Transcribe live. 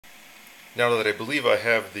Now that I believe I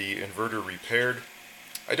have the inverter repaired,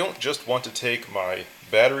 I don't just want to take my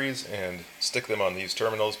batteries and stick them on these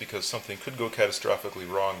terminals because something could go catastrophically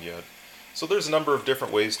wrong yet. So there's a number of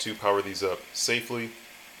different ways to power these up safely.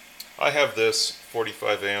 I have this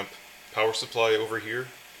 45 amp power supply over here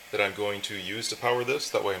that I'm going to use to power this.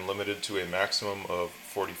 That way I'm limited to a maximum of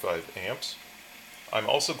 45 amps. I'm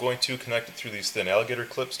also going to connect it through these thin alligator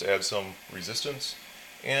clips to add some resistance,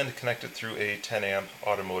 and connect it through a 10 amp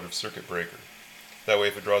automotive circuit breaker. That way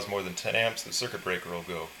if it draws more than 10 amps, the circuit breaker will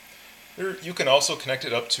go. You can also connect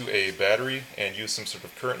it up to a battery and use some sort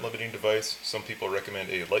of current limiting device. Some people recommend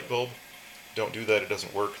a light bulb. Don't do that, it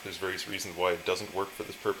doesn't work. There's various reasons why it doesn't work for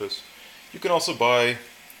this purpose. You can also buy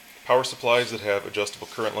power supplies that have adjustable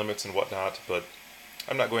current limits and whatnot, but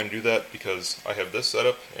I'm not going to do that because I have this set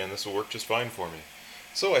up and this will work just fine for me.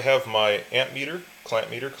 So I have my amp meter, clamp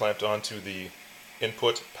meter, clamped onto the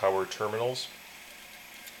input power terminals.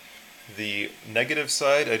 The negative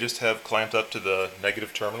side I just have clamped up to the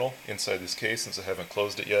negative terminal inside this case since I haven't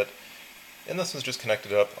closed it yet. And this is just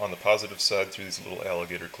connected up on the positive side through these little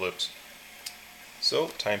alligator clips. So,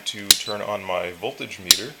 time to turn on my voltage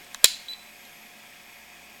meter.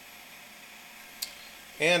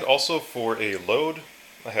 And also for a load,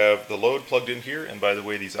 I have the load plugged in here, and by the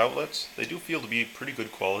way, these outlets, they do feel to be pretty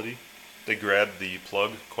good quality. They grab the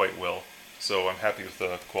plug quite well, so I'm happy with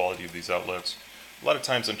the quality of these outlets. A lot of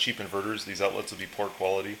times on cheap inverters, these outlets will be poor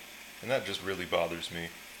quality, and that just really bothers me,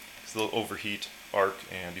 because they'll overheat, arc,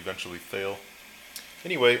 and eventually fail.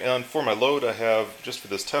 Anyway, and for my load, I have, just for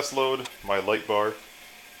this test load, my light bar.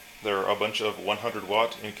 There are a bunch of 100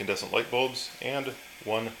 watt incandescent light bulbs, and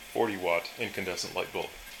one 40 watt incandescent light bulb.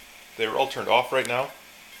 They are all turned off right now.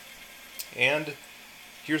 And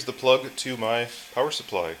here's the plug to my power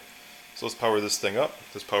supply. So let's power this thing up.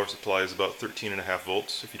 This power supply is about 13.5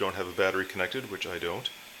 volts if you don't have a battery connected, which I don't.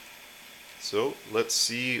 So let's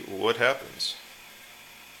see what happens.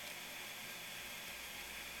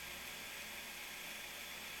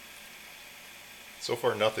 So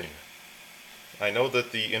far nothing. I know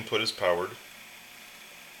that the input is powered,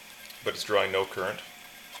 but it's drawing no current.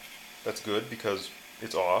 That's good because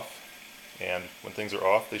it's off, and when things are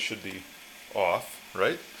off, they should be off,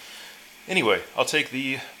 right? Anyway, I'll take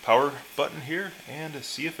the power button here and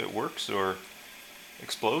see if it works or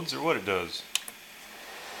explodes or what it does.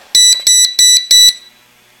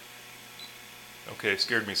 Okay,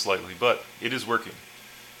 scared me slightly, but it is working.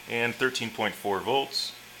 And 13.4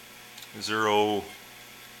 volts, 0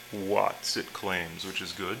 watts it claims, which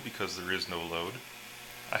is good because there is no load.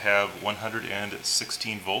 I have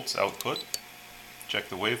 116 volts output. Check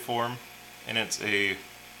the waveform, and it's a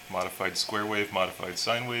modified square wave, modified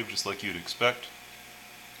sine wave, just like you'd expect.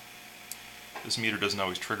 This meter doesn't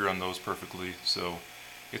always trigger on those perfectly, so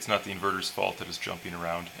it's not the inverter's fault that it's jumping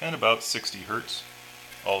around. And about 60 hertz.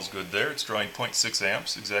 All's good there. It's drawing 0.6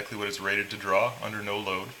 amps, exactly what it's rated to draw under no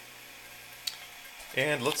load.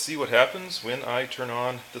 And let's see what happens when I turn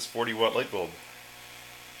on this 40 watt light bulb.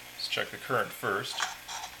 Let's check the current first.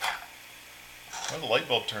 Well, the light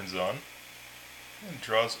bulb turns on and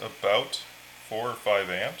draws about 4 or 5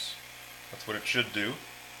 amps. That's what it should do.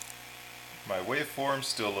 My waveform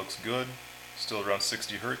still looks good, still around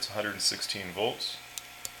 60 hertz, 116 volts.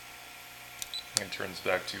 And it turns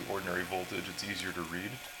back to ordinary voltage, it's easier to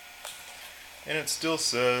read. And it still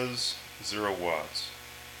says 0 watts.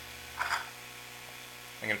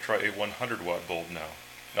 I'm going to try a 100 watt bulb now.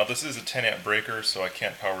 Now this is a 10 amp breaker, so I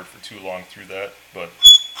can't power it for too long through that, but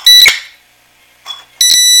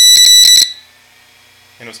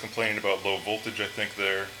and it was complaining about low voltage, I think,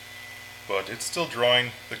 there, but it's still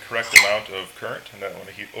drawing the correct amount of current, and I don't want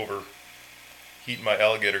to overheat my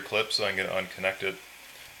alligator clip, so I'm going to unconnect it.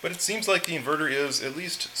 But it seems like the inverter is at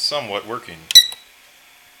least somewhat working.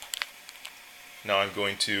 Now I'm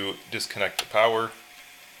going to disconnect the power,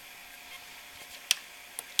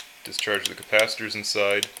 discharge the capacitors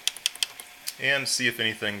inside, and see if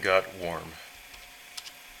anything got warm.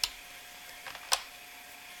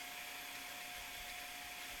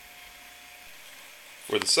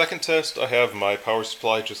 For the second test, I have my power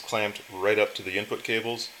supply just clamped right up to the input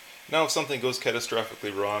cables. Now if something goes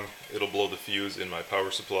catastrophically wrong, it'll blow the fuse in my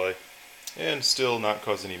power supply and still not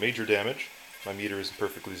cause any major damage. My meter isn't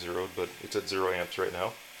perfectly zeroed, but it's at 0 amps right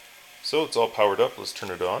now. So it's all powered up. Let's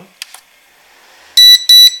turn it on.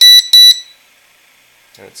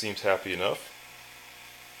 And it seems happy enough.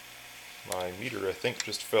 My meter, I think,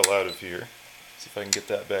 just fell out of here. See if I can get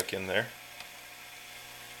that back in there.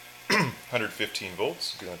 115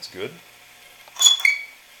 volts, that's good.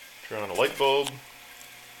 Turn on a light bulb,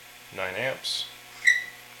 9 amps,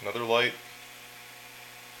 another light.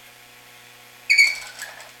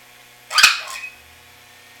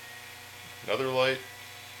 another light.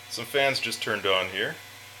 Some fans just turned on here.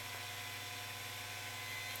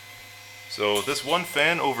 So this one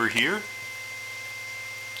fan over here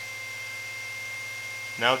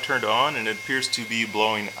now turned on, and it appears to be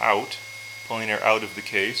blowing out, pulling air out of the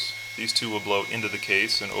case. These two will blow into the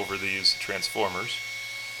case and over these transformers.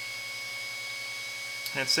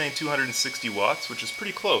 And it's saying 260 watts, which is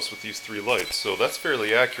pretty close with these three lights, so that's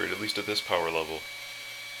fairly accurate, at least at this power level.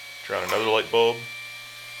 Turn on another light bulb.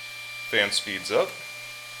 Fan speeds up.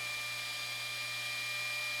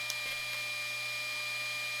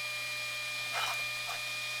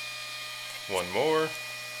 One more.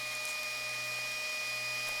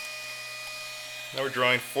 Now we're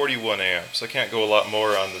drawing 41 amps. I can't go a lot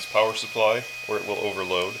more on this power supply or it will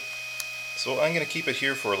overload. So I'm going to keep it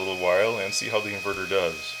here for a little while and see how the inverter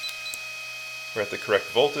does. We're at the correct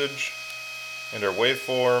voltage, and our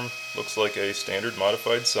waveform looks like a standard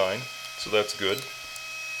modified sine, so that's good.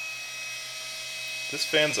 This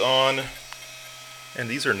fan's on, and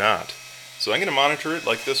these are not. So I'm going to monitor it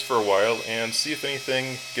like this for a while and see if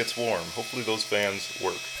anything gets warm. Hopefully those fans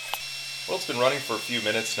work. Well, it's been running for a few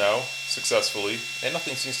minutes now, successfully, and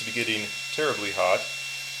nothing seems to be getting terribly hot.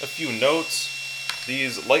 A few notes.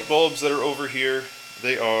 These light bulbs that are over here,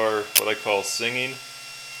 they are what I call singing.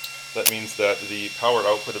 That means that the power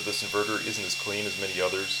output of this inverter isn't as clean as many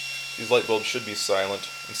others. These light bulbs should be silent.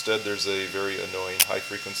 Instead, there's a very annoying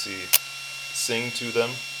high-frequency sing to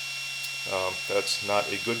them. That's not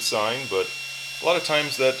a good sign, but a lot of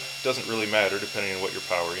times that doesn't really matter depending on what you're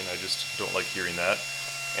powering. I just don't like hearing that.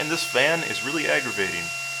 And this fan is really aggravating.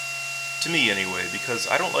 To me anyway, because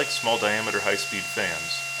I don't like small diameter high-speed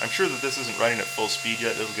fans. I'm sure that this isn't running at full speed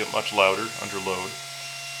yet. It'll get much louder under load.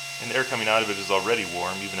 And the air coming out of it is already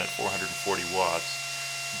warm, even at 440 watts.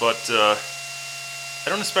 But I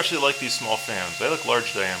don't especially like these small fans. I like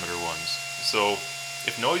large diameter ones. So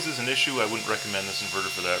if noise is an issue, I wouldn't recommend this inverter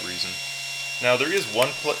for that reason. Now there is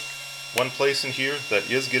one place in here that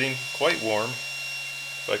is getting quite warm.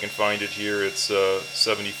 If I can find it here, it's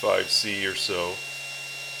 75C or so.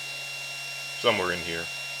 Somewhere in here.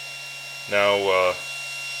 Now,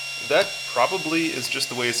 that probably is just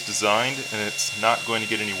the way it's designed, and it's not going to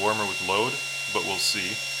get any warmer with load, but we'll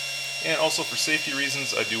see. And also for safety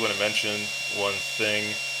reasons, I do want to mention one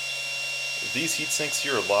thing. These heat sinks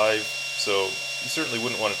here are live, so you certainly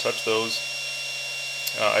wouldn't want to touch those.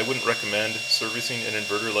 I wouldn't recommend servicing an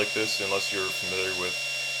inverter like this unless you're familiar with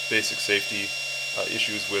basic safety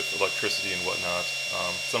issues with electricity and whatnot.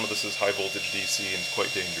 Some of this is high voltage DC and it's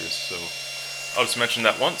quite dangerous, so I'll just mention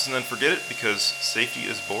that once and then forget it because safety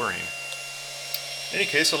is boring. In any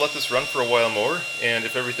case, I'll let this run for a while more, and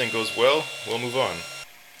if everything goes well, we'll move on.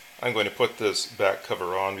 I'm going to put this back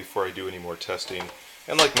cover on before I do any more testing,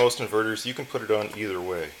 and like most inverters, you can put it on either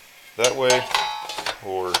way. That way,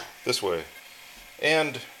 or this way.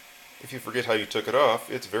 And if you forget how you took it off,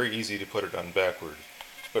 it's very easy to put it on backward.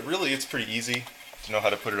 But really, it's pretty easy to know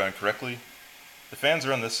how to put it on correctly. The fans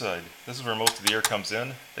are on this side. This is where most of the air comes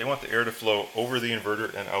in. They want the air to flow over the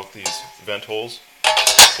inverter and out these vent holes.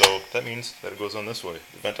 So that means that it goes on this way.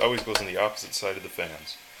 The vent always goes on the opposite side of the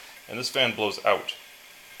fans. And this fan blows out.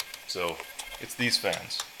 So it's these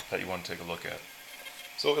fans that you want to take a look at.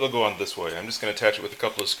 So it'll go on this way. I'm just going to attach it with a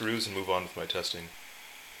couple of screws and move on with my testing.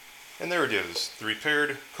 And there it is, the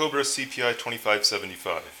repaired Cobra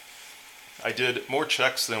CPI2575. I did more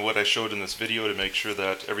checks than what I showed in this video to make sure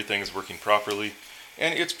that everything is working properly,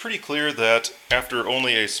 and it's pretty clear that after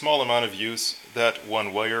only a small amount of use, that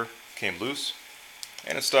one wire came loose,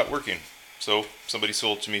 and it stopped working. So somebody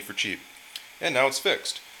sold it to me for cheap, and now it's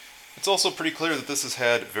fixed. It's also pretty clear that this has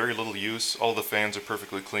had very little use. All the fans are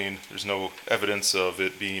perfectly clean. There's no evidence of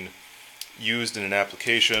it being used in an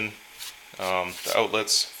application. The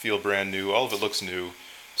outlets feel brand new. All of it looks new.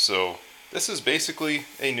 So this is basically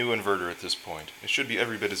a new inverter at this point. It should be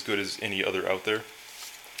every bit as good as any other out there.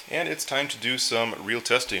 And it's time to do some real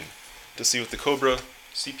testing to see what the Cobra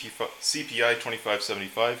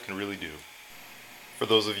CPI2575 can really do. For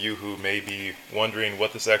those of you who may be wondering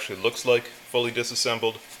what this actually looks like fully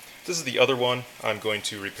disassembled, this is the other one. I'm going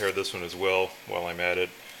to repair this one as well while I'm at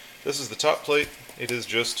it. This is the top plate. It is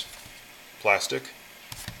just plastic.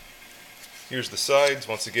 Here's the sides.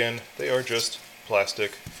 Once again, they are just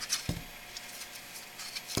plastic.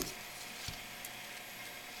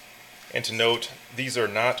 And to note, these are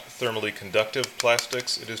not thermally conductive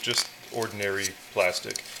plastics. It is just ordinary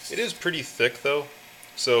plastic. It is pretty thick though,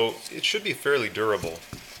 so it should be fairly durable.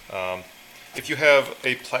 If you have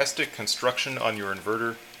a plastic construction on your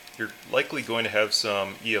inverter, you're likely going to have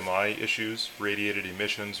some EMI issues, radiated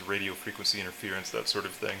emissions, radio frequency interference, that sort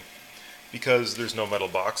of thing, because there's no metal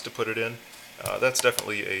box to put it in. That's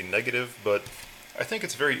definitely a negative, but I think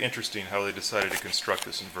it's very interesting how they decided to construct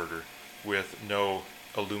this inverter with no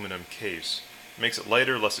aluminum case. It makes it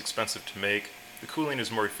lighter, less expensive to make. The cooling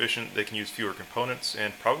is more efficient, they can use fewer components,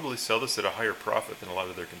 and probably sell this at a higher profit than a lot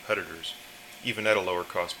of their competitors, even at a lower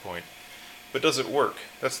cost point. But does it work?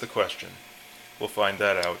 That's the question. We'll find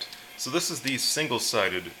that out. So this is the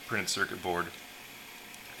single-sided printed circuit board.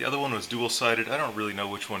 The other one was dual-sided. I don't really know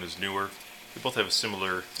which one is newer. They both have a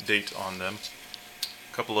similar date on them.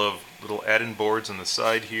 A couple of little add-in boards on the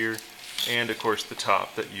side here, and of course the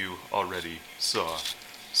top that you already saw.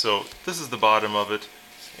 So this is the bottom of it,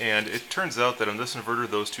 and it turns out that on this inverter,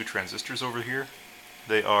 those two transistors over here,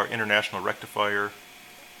 they are international rectifier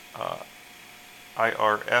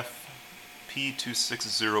IRF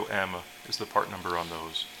P260M is the part number on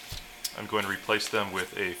those. I'm going to replace them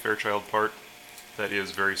with a Fairchild part that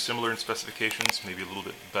is very similar in specifications, maybe a little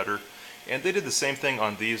bit better. And they did the same thing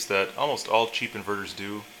on these that almost all cheap inverters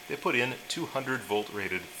do. They put in 200 volt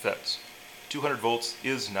rated FETs. 200 volts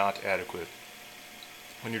is not adequate.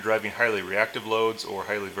 When you're driving highly reactive loads or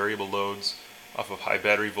highly variable loads off of high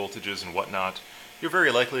battery voltages and whatnot, you're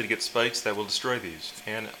very likely to get spikes that will destroy these.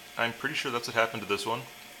 And I'm pretty sure that's what happened to this one.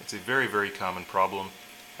 It's a very, very common problem.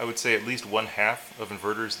 I would say at least 1/2 of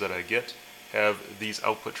inverters that I get have these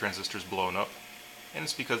output transistors blown up, and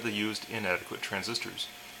it's because they used inadequate transistors.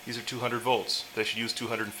 These are 200 volts. They should use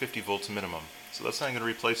 250 volts minimum. So that's what I'm going to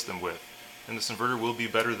replace them with. And this inverter will be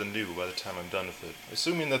better than new by the time I'm done with it,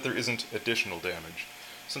 assuming that there isn't additional damage.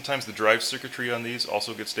 Sometimes the drive circuitry on these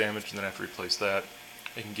also gets damaged, and then I have to replace that.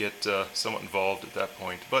 It can get somewhat involved at that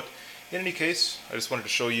point. But in any case, I just wanted to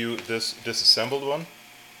show you this disassembled one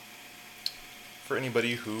for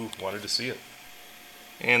anybody who wanted to see it.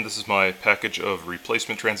 And this is my package of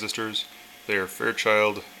replacement transistors. They are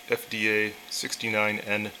Fairchild FDA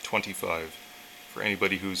 69N25 for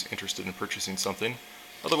anybody who's interested in purchasing something.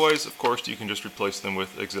 Otherwise, of course, you can just replace them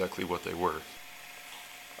with exactly what they were.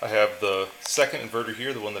 I have the second inverter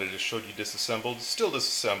here, the one that I just showed you disassembled, still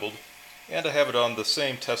disassembled, and I have it on the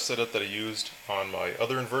same test setup that I used on my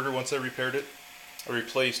other inverter once I repaired it. I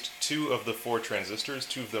replaced 2 of the 4 transistors.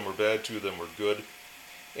 2 of them were bad, 2 of them were good.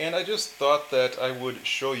 And I just thought that I would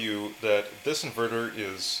show you that this inverter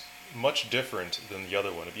is much different than the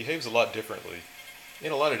other one. It behaves a lot differently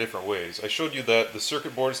in a lot of different ways. I showed you that the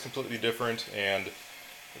circuit board is completely different, and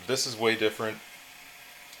this is way different.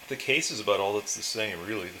 The case is about all that's the same,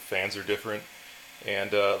 really. The fans are different.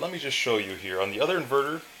 And let me just show you here. On the other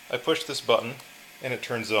inverter, I push this button and it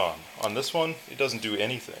turns on. On this one, it doesn't do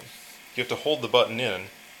anything. You have to hold the button in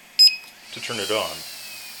to turn it on.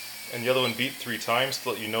 And the other one beeped 3 times to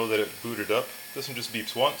let you know that it booted up. This one just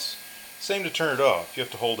beeps once. Same to turn it off. You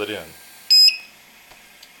have to hold it in.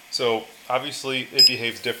 So obviously it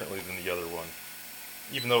behaves differently than the other one,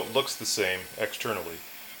 even though it looks the same externally.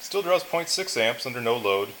 It still draws 0.6 amps under no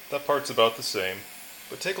load. That part's about the same.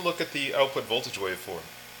 But take a look at the output voltage waveform.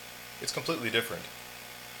 It's completely different.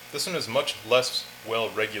 This one is much less well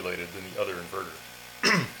regulated than the other inverter.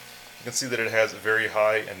 You can see that it has very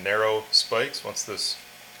high and narrow spikes once this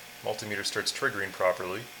multimeter starts triggering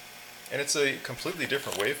properly. And it's a completely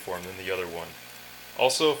different waveform than the other one.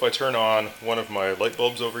 Also, if I turn on one of my light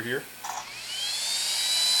bulbs over here,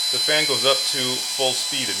 the fan goes up to full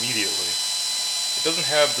speed immediately. It doesn't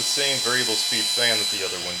have the same variable speed fan that the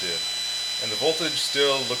other one did. And the voltage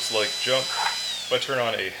still looks like junk. If I turn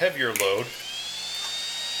on a heavier load,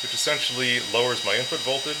 which essentially lowers my input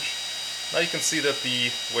voltage, now you can see that the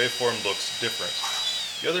waveform looks different.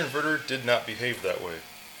 The other inverter did not behave that way.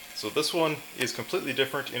 So this one is completely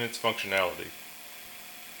different in its functionality.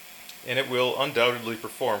 And it will undoubtedly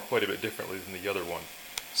perform quite a bit differently than the other one.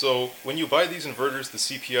 So when you buy these inverters, the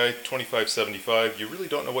CPI2575, you really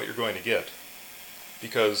don't know what you're going to get.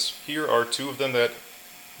 Because here are 2 of them that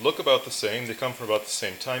look about the same, they come from about the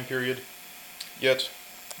same time period, yet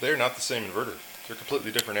they're not the same inverter. They're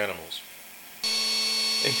completely different animals.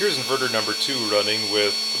 And here's inverter number 2 running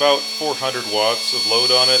with about 400 watts of load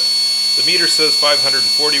on it. The meter says 540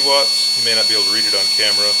 watts. You may not be able to read it on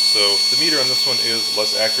camera, so the meter on this one is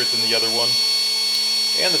less accurate than the other one.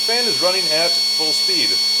 And the fan is running at full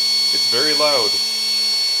speed. It's very loud.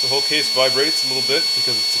 The whole case vibrates a little bit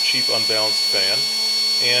because it's a cheap unbalanced fan,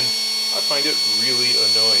 and I find it really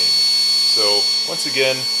annoying. So once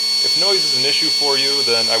again, if noise is an issue for you,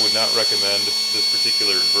 then I would not recommend this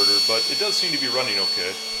particular inverter, but it does seem to be running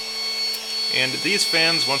okay. And these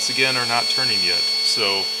fans, once again, are not turning yet,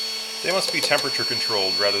 so they must be temperature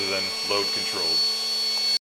controlled rather than load controlled.